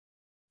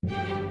Habemus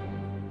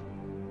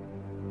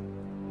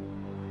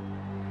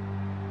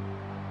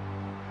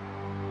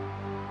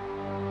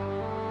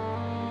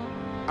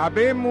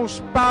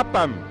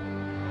Papam,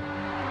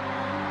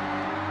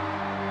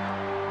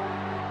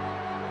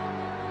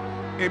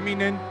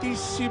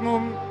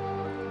 eminentissimum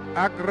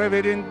ac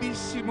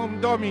reverendissimum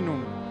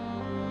Dominum,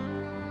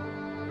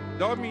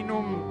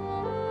 Dominum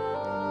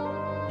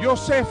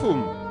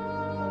Josephum,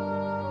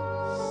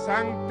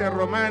 Sancte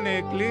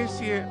Romane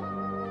Ecclesiae,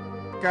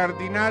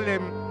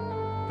 Cardinalem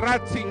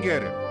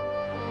Ratzinger.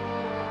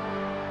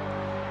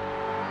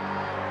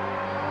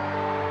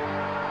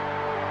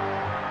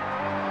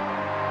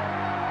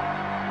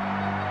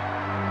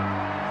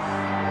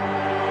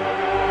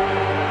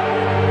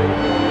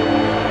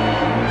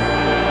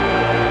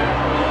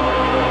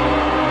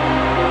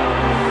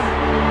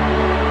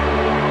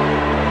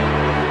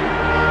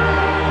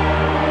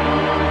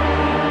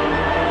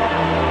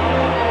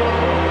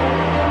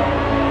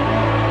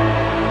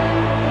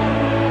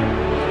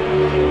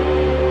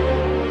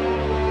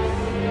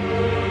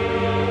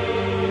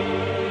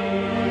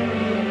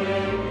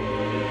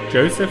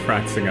 Joseph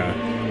Ratzinger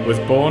was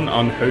born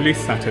on Holy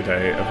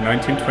Saturday of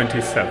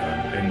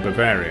 1927 in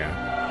Bavaria.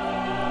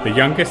 The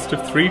youngest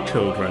of three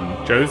children,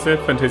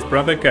 Joseph and his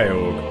brother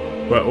Georg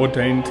were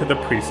ordained to the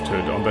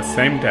priesthood on the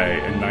same day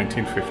in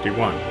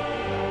 1951.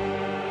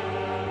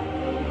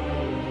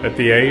 At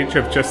the age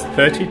of just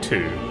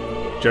 32,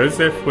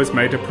 Joseph was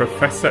made a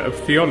professor of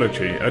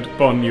theology at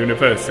Bonn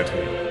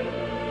University.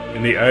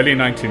 In the early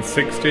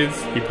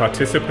 1960s, he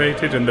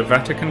participated in the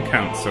Vatican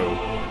Council,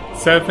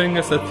 serving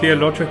as a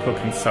theological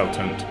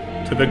consultant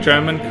to the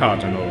German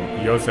Cardinal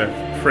Joseph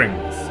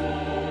Frings.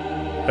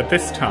 At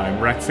this time,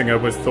 Ratzinger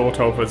was thought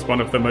of as one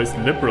of the most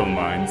liberal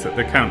minds at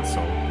the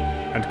council,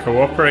 and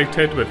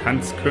cooperated with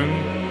Hans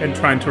Küng in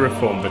trying to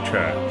reform the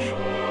church.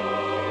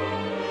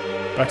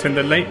 But in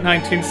the late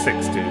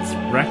 1960s,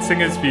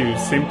 Ratzinger's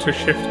views seemed to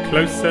shift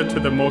closer to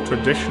the more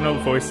traditional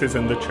voices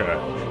in the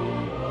church,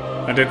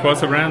 and it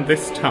was around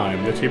this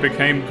time that he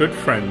became good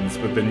friends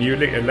with the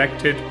newly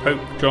elected Pope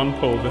John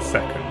Paul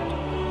II.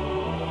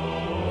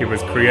 He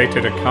was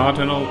created a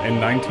cardinal in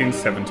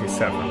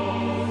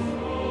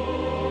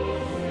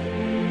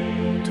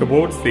 1977.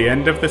 Towards the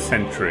end of the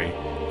century,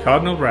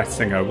 Cardinal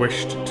Ratzinger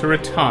wished to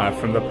retire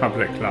from the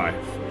public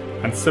life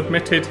and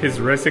submitted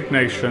his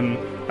resignation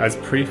as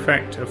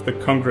prefect of the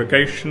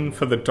Congregation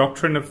for the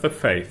Doctrine of the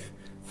Faith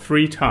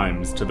 3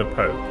 times to the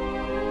Pope.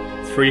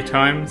 3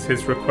 times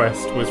his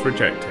request was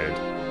rejected,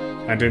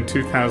 and in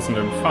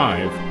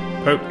 2005,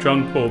 Pope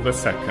John Paul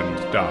II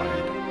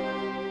died.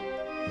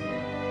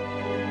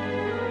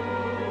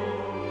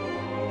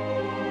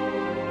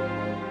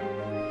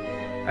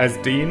 As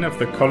Dean of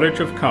the College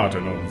of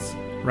Cardinals,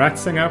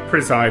 Ratzinger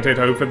presided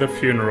over the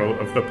funeral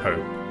of the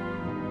Pope.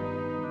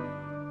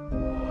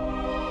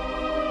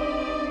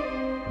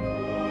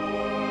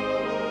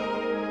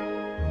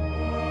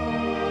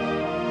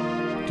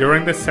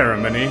 During the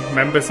ceremony,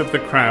 members of the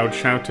crowd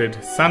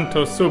shouted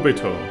 "Santo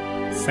subito,"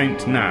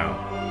 Saint now,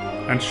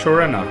 and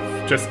sure enough,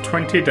 just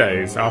 20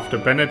 days after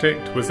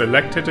Benedict was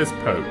elected as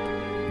Pope,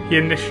 he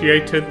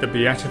initiated the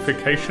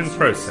beatification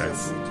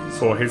process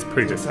for his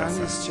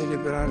predecessor.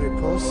 Celebrare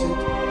possit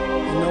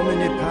in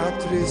nomine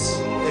Patris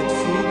et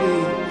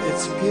Filii et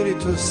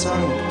Spiritus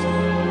Sancti.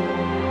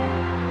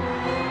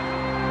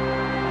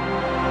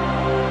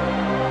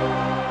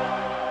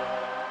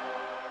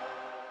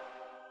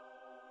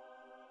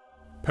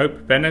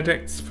 Pope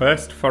Benedict's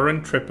first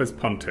foreign trip as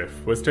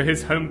pontiff was to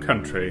his home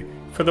country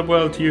for the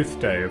World Youth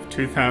Day of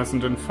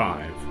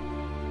 2005.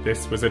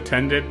 This was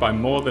attended by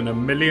more than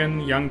 1 million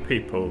young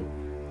people,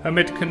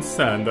 amid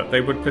concern that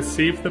they would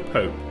perceive the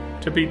Pope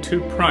to be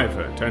too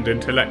private and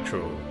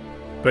intellectual.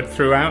 But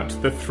throughout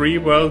the 3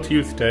 World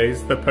Youth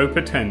Days the Pope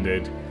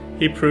attended,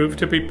 he proved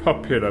to be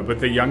popular with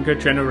the younger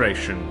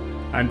generation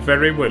and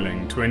very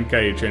willing to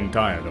engage in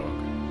dialogue.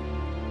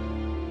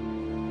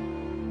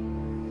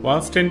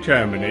 Whilst in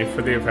Germany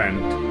for the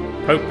event,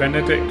 Pope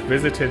Benedict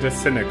visited a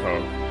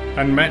synagogue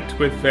and met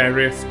with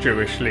various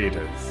Jewish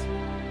leaders.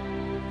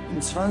 Im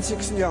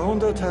 20.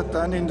 Jahrhundert hat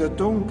dann in der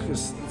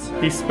dunkelsten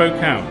Zeit. He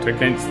spoke out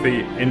against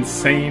the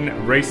insane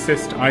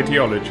racist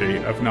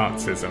ideology of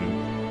Nazism,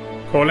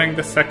 calling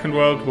the Second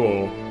World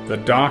War the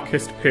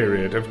darkest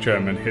period of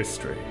German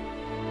history.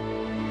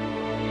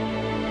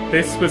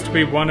 This was to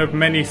be one of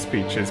many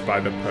speeches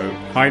by the Pope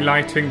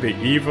highlighting the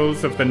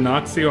evils of the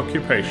Nazi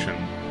occupation,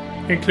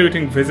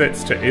 including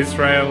visits to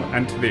Israel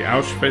and to the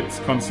Auschwitz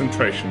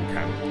concentration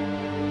camp.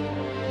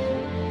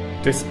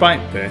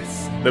 Despite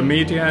this, the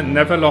media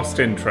never lost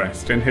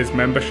interest in his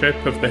membership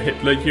of the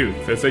Hitler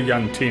Youth as a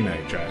young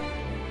teenager.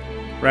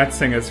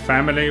 Ratzinger's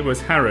family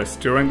was harassed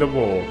during the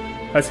war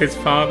as his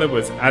father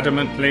was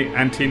adamantly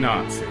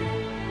anti-Nazi.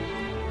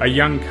 A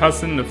young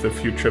cousin of the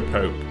future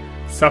Pope,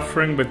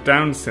 suffering with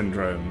Down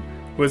syndrome,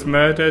 was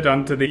murdered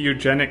under the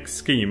eugenics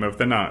scheme of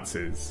the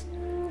Nazis.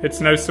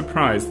 It's no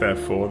surprise,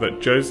 therefore,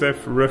 that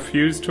Joseph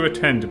refused to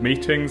attend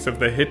meetings of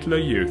the Hitler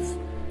Youth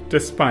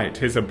despite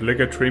his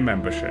obligatory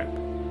membership.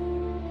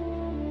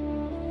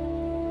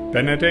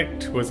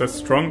 Benedict was a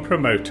strong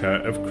promoter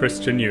of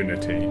Christian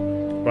unity,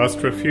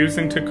 whilst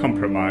refusing to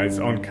compromise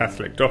on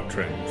Catholic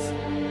doctrines.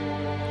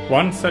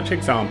 One such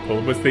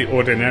example was the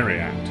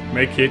Ordinariate,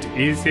 making it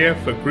easier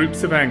for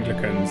groups of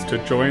Anglicans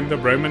to join the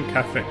Roman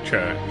Catholic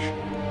Church,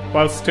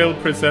 while still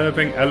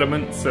preserving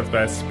elements of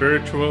their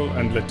spiritual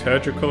and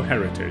liturgical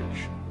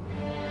heritage.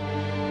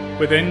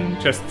 Within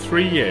just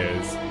 3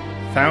 years,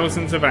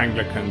 thousands of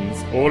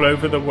Anglicans all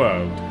over the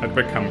world had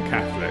become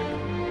Catholic.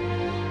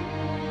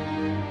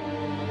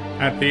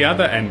 At the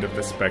other end of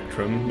the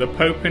spectrum, the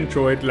Pope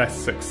enjoyed less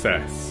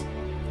success.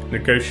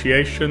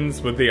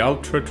 Negotiations with the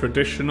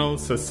ultra-traditional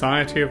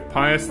Society of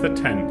Pius X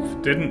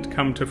didn't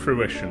come to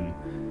fruition,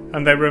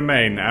 and they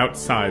remain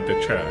outside the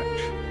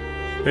Church.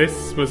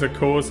 This was a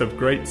cause of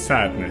great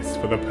sadness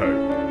for the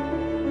Pope.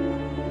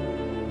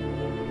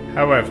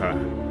 However,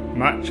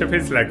 much of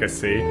his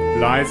legacy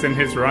lies in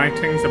his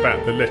writings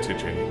about the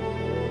liturgy.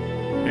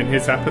 In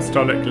his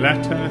apostolic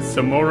letter,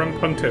 Summorum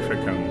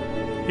Pontificum,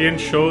 he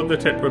ensured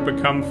that it would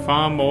become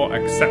far more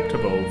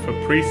acceptable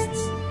for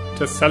priests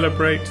to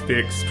celebrate the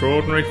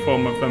extraordinary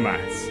form of the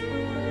Mass,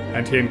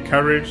 and he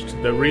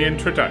encouraged the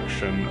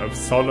reintroduction of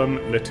solemn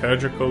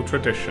liturgical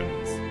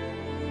traditions.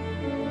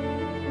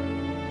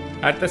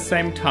 At the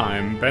same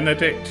time,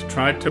 Benedict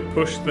tried to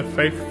push the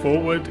faith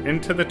forward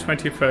into the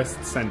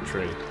 21st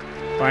century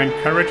by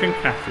encouraging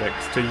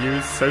Catholics to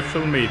use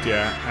social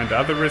media and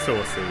other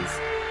resources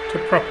to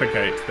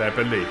propagate their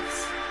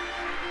beliefs.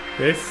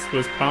 This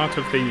was part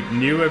of the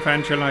new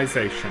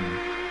evangelization,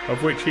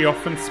 of which he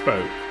often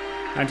spoke,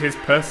 and his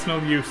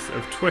personal use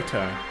of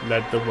Twitter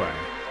led the way.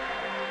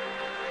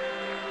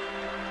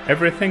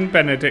 Everything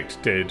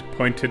Benedict did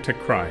pointed to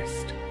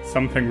Christ,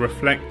 something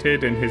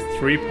reflected in his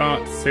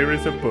 3-part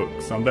series of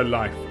books on the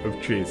life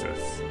of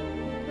Jesus.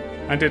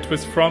 And it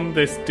was from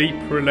this deep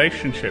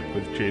relationship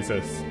with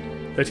Jesus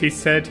that he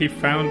said he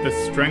found the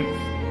strength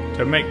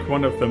to make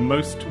one of the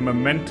most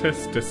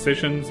momentous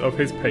decisions of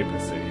his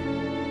papacy.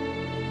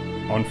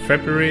 On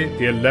February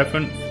the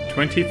 11th,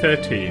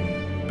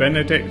 2013,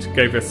 Benedict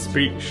gave a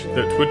speech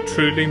that would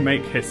truly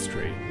make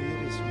history.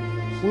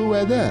 We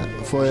were there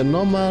for a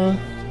normal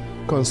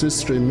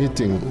consistory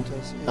meeting,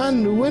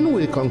 and when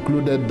we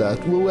concluded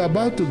that, we were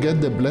about to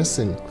get the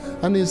blessing,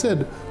 and he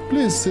said,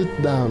 "Please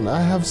sit down,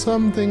 I have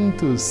something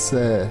to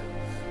say,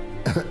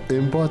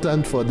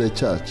 important for the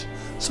church."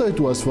 So it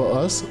was for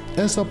us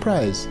a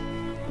surprise,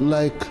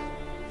 like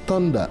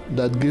thunder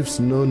that gives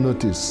no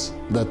notice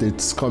that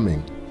it's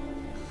coming.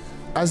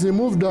 As he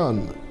moved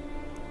on,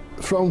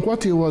 from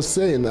what he was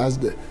saying as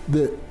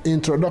the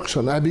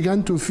introduction, I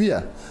began to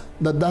fear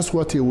that that's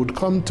what he would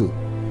come to.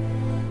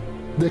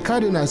 The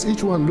cardinals,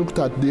 each one looked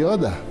at the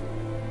other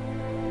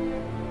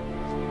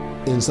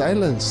in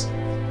silence,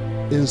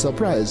 in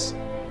surprise,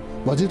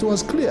 but it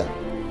was clear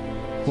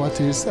what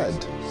he said.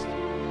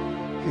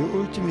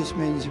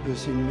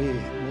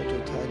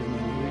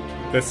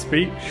 The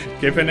speech,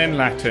 given in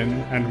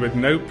Latin and with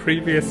no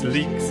previous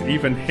leaks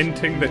even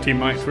hinting that he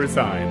might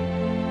resign,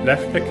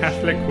 left the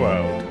Catholic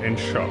world in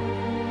shock.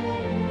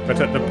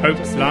 But at the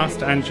Pope's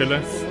last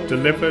Angelus,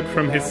 delivered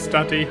from his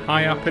study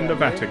high up in the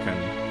Vatican,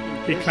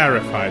 he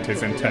clarified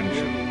his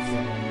intentions.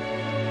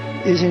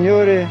 Il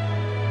Signore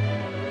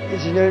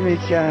mi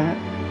chiama,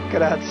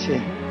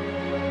 grazie.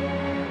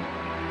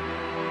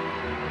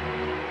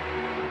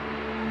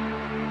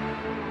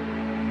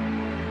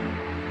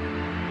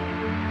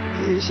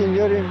 Il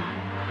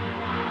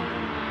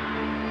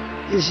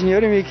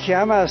Signore mi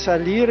chiama a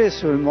salire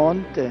sul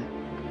monte,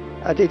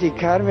 a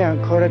dedicarmi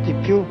ancora di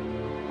più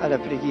alla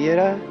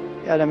preghiera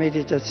e alla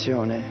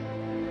meditazione.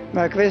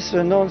 Ma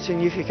questo non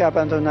significa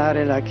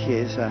abbandonare la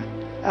Chiesa.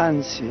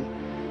 Anzi,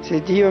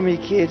 se Dio mi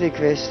chiede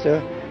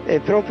questo, è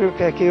proprio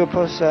perché io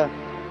possa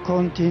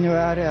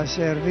continuare a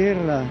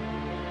servirla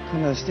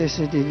con la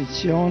stessa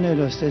dedizione e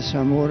lo stesso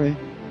amore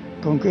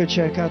con cui ho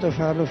cercato di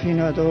farlo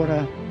fino ad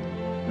ora,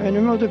 ma in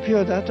un modo più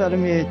adatto alla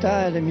mia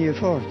età e alle mie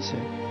forze.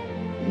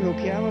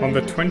 On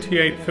the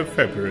 28th of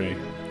February,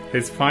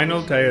 his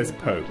final day as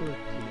Pope,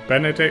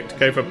 Benedict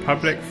gave a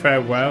public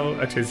farewell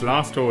at his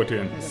last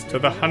audience to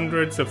the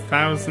hundreds of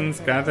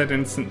thousands gathered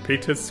in St.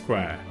 Peter's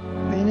Square.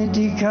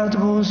 Benedicat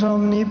vos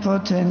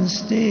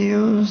omnipotens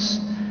Deus,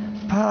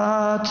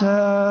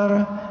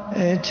 Pater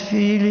et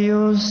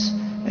Filius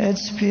et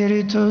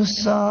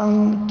Spiritus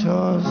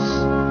Sanctus.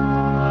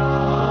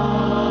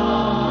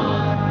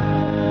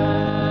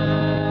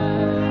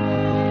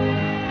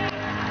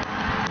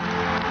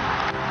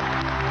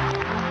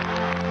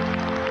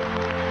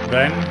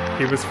 Then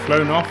he was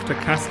flown off to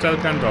Castel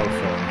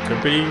Gandolfo to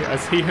be,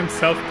 as he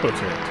himself put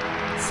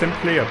it,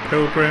 simply a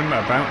pilgrim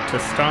about to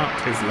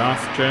start his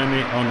last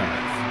journey on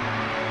earth.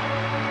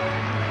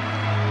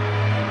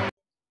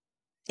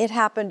 It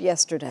happened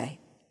yesterday.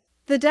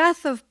 The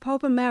death of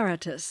Pope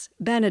Emeritus,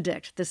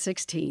 Benedict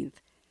XVI.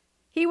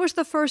 He was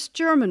the first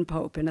German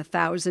pope in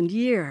 1,000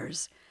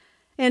 years.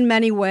 In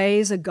many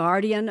ways a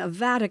guardian of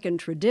Vatican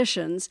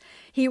traditions,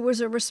 he was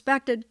a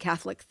respected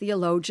Catholic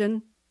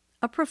theologian,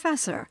 a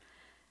professor,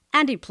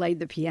 and he played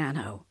the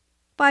piano.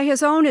 By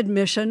his own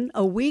admission,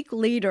 a weak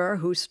leader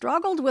who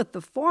struggled with the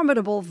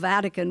formidable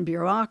Vatican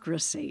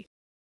bureaucracy.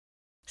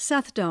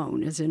 Seth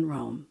Doan is in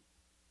Rome.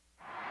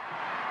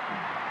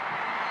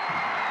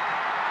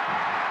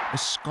 A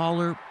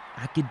scholar,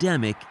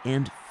 academic,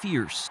 and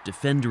fierce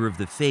defender of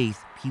the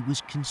faith, he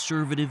was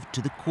conservative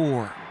to the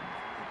core.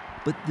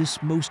 But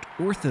this most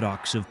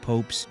orthodox of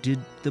popes did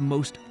the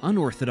most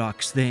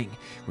unorthodox thing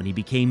when he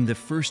became the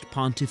first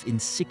pontiff in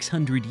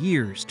 600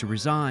 years to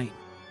resign.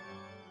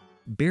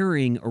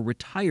 Burying a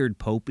retired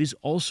pope is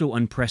also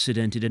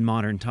unprecedented in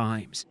modern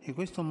times.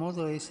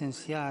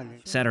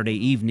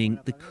 Saturday evening,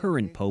 the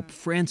current Pope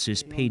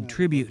Francis paid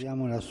tribute,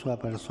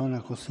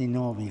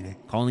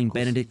 calling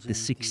Benedict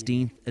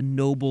XVI a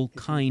noble,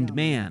 kind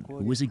man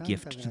who was a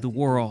gift to the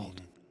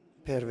world.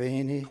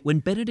 When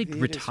Benedict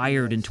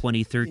retired in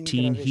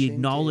 2013, he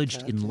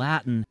acknowledged in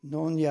Latin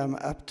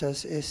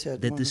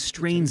that the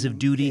strains of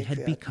duty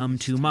had become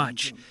too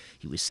much.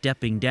 He was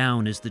stepping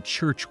down as the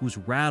church was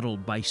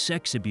rattled by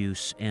sex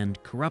abuse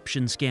and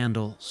corruption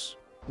scandals.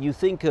 You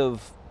think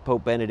of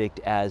Pope Benedict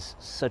as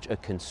such a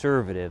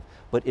conservative,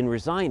 but in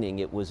resigning,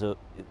 it was a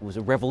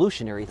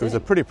revolutionary thing. It was a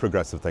pretty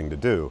progressive thing to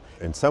do.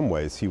 In some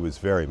ways, he was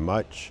very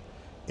much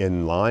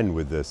in line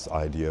with this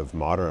idea of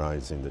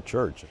modernizing the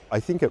church. I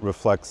think it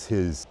reflects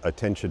his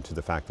attention to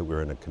the fact that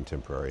we're in a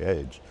contemporary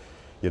age.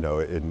 You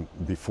know,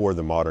 before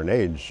the modern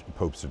age,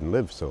 popes didn't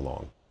live so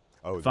long.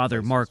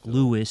 Father Mark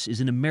Lewis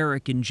is an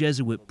American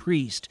Jesuit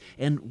priest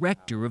and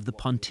rector of the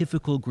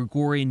Pontifical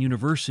Gregorian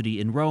University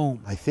in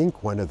Rome. I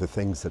think one of the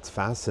things that's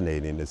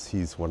fascinating is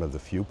he's one of the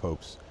few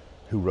popes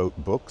who wrote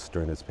books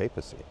during his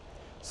papacy.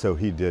 So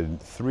he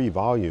did 3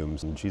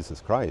 volumes in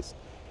Jesus Christ.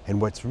 And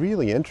what's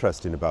really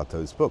interesting about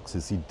those books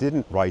is he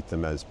didn't write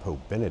them as Pope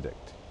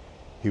Benedict.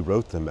 He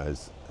wrote them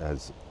as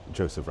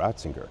Joseph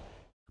Ratzinger.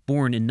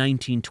 Born in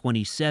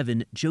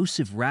 1927,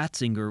 Joseph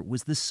Ratzinger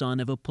was the son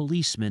of a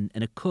policeman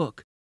and a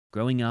cook,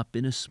 growing up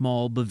in a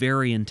small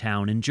Bavarian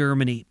town in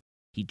Germany.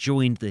 He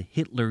joined the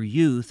Hitler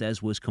Youth,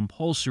 as was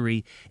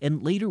compulsory,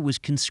 and later was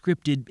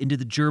conscripted into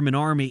the German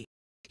army.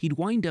 He'd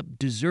wind up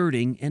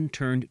deserting and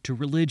turned to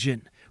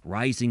religion,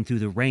 rising through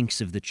the ranks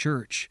of the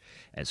church.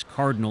 As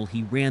cardinal,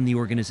 he ran the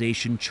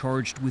organization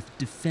charged with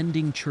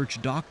defending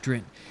church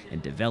doctrine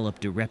and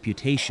developed a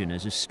reputation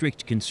as a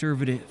strict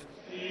conservative.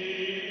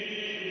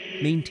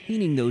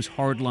 Maintaining those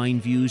hardline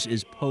views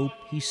as pope,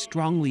 he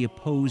strongly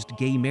opposed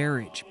gay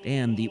marriage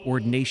and the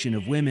ordination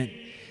of women.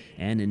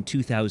 And in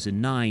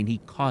 2009, he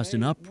caused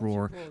an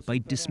uproar by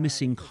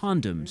dismissing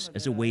condoms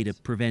as a way to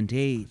prevent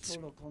AIDS.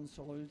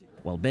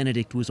 While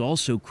Benedict was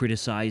also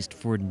criticized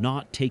for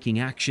not taking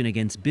action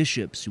against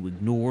bishops who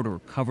ignored or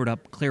covered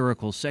up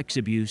clerical sex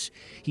abuse,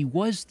 he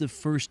was the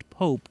first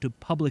pope to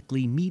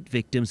publicly meet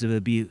victims of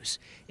abuse,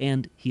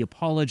 and he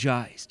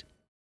apologized.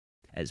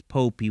 As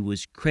pope, he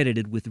was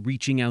credited with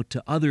reaching out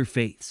to other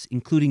faiths,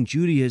 including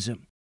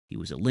Judaism. He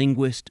was a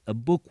linguist, a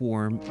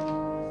bookworm,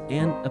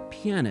 and a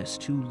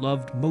pianist who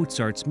loved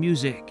Mozart's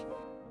music.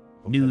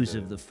 News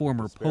of the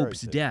former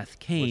pope's death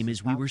came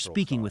as we were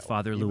speaking with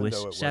Father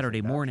Lewis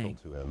Saturday morning.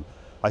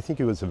 I think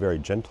he was a very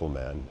gentle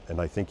man,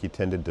 and I think he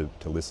tended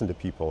to listen to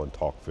people and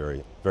talk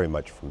very, very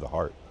much from the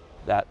heart.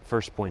 That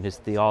first point, his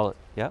theology,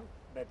 yeah?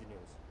 Bad news.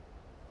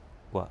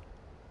 What?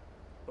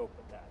 Pope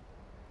died.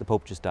 The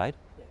Pope just died?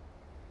 Yeah.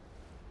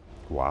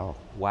 Wow.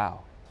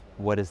 Wow.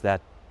 What does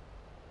that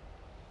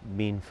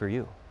mean for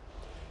you?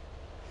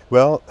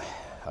 Well,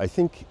 I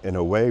think in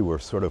a way we're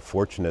sort of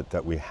fortunate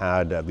that we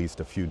had at least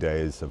a few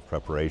days of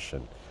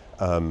preparation.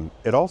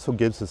 It also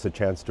gives us a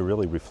chance to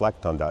really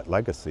reflect on that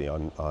legacy,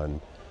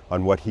 on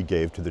what he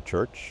gave to the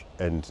church,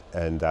 and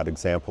that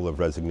example of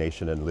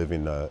resignation and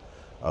living a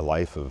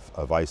life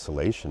of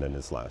isolation in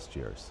his last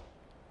years.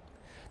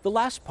 The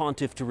last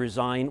pontiff to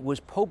resign was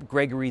Pope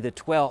Gregory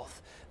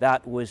XII.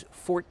 That was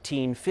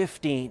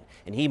 1415,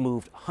 and he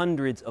moved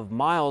hundreds of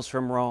miles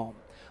from Rome.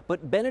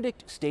 But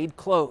Benedict stayed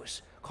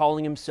close,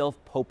 calling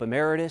himself Pope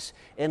Emeritus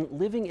and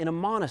living in a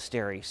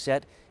monastery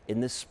set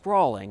in the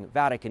sprawling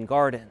Vatican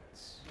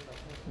gardens.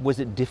 Was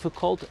it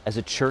difficult as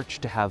a church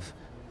to have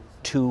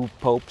 2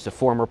 popes, a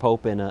former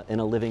pope and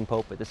a living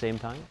pope at the same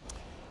time?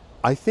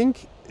 I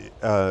think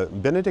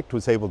Benedict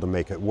was able to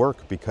make it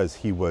work because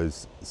he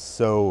was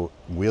so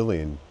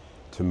willing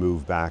to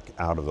move back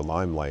out of the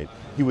limelight.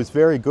 He was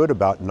very good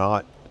about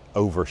not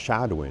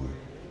overshadowing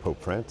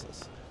Pope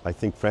Francis. I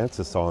think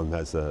Francis saw him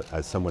as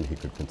someone he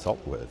could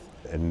consult with,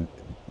 and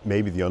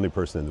maybe the only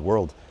person in the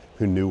world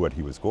who knew what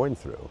he was going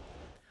through.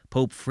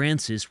 Pope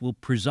Francis will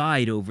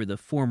preside over the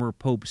former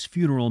pope's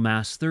funeral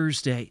mass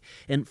Thursday,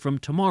 and from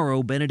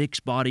tomorrow, Benedict's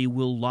body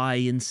will lie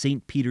in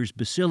St. Peter's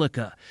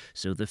Basilica,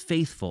 so the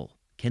faithful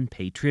can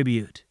pay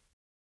tribute.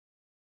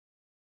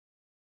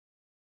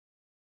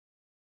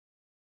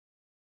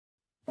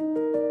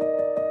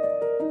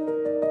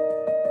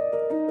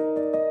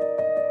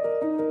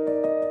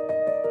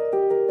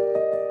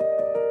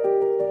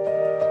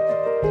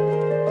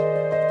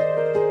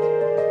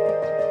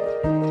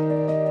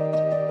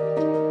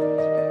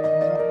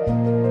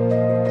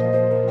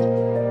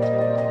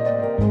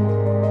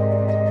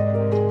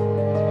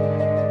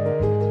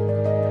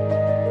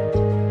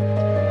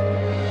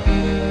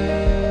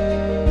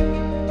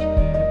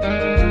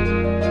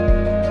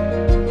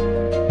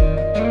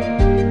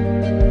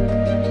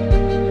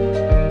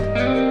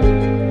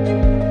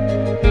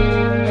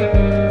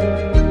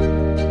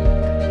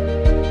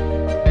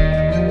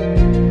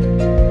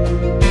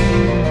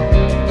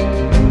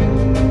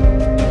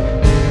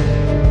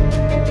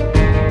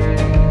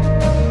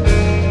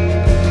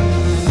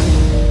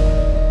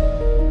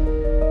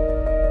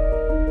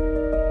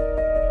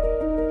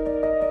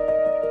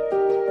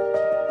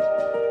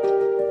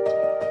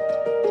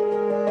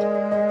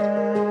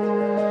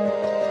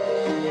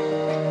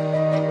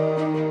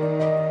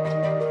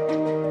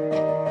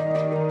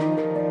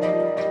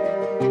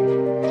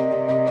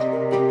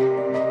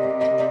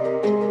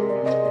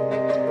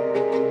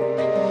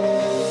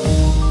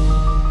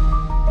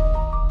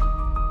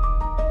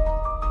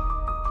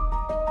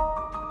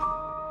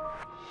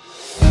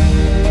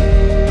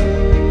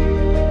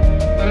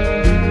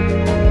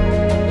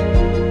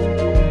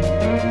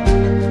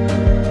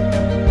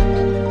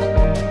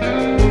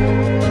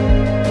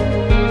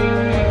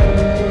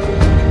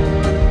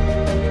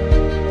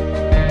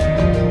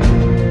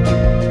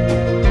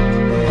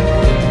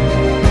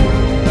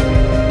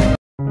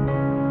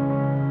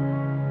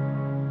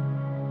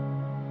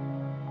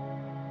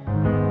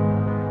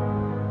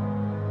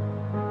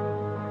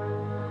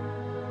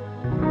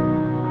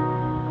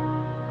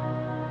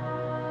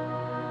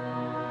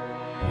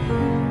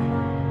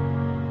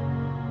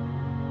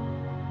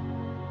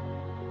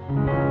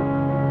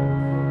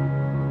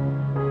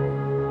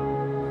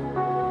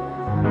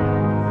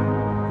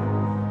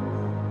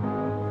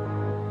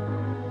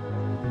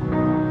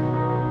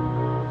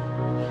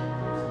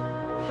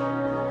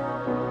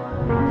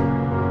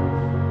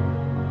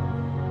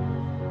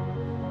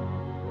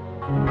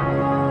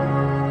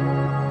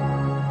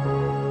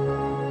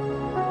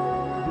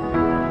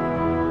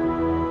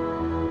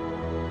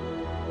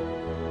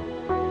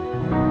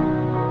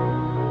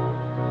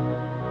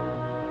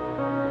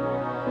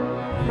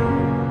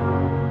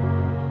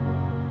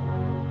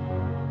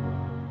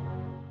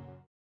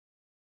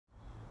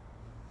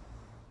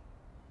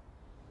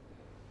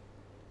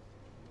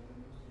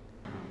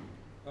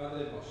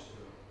 Padre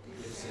nostro,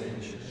 che sei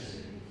in cielo,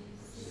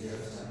 sia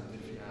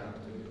santificato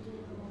il tuo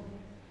nome.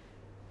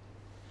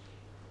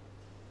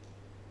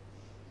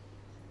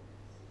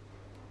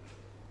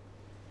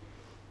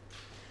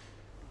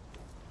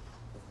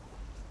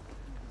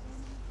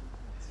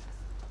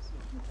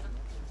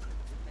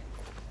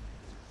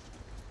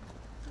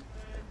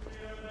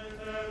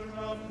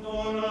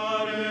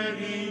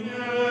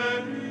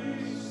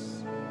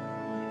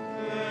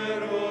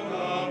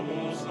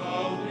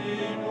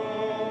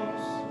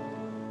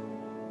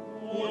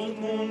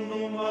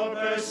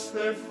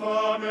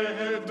 Fame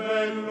e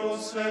bello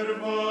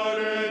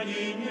servare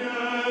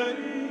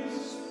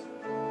digneris,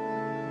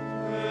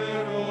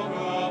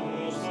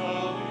 erogamus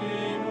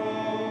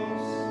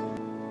audinos,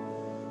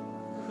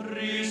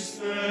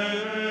 Christe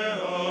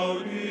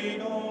audi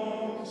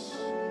nos,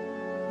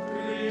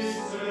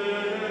 Christe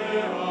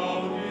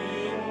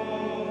audi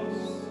nos,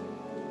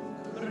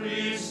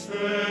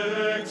 Christe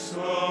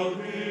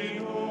exaudi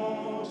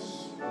nos,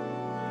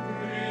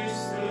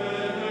 Christe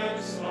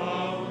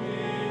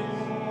exaudi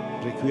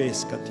nos.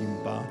 Requiescat in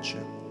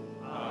pace.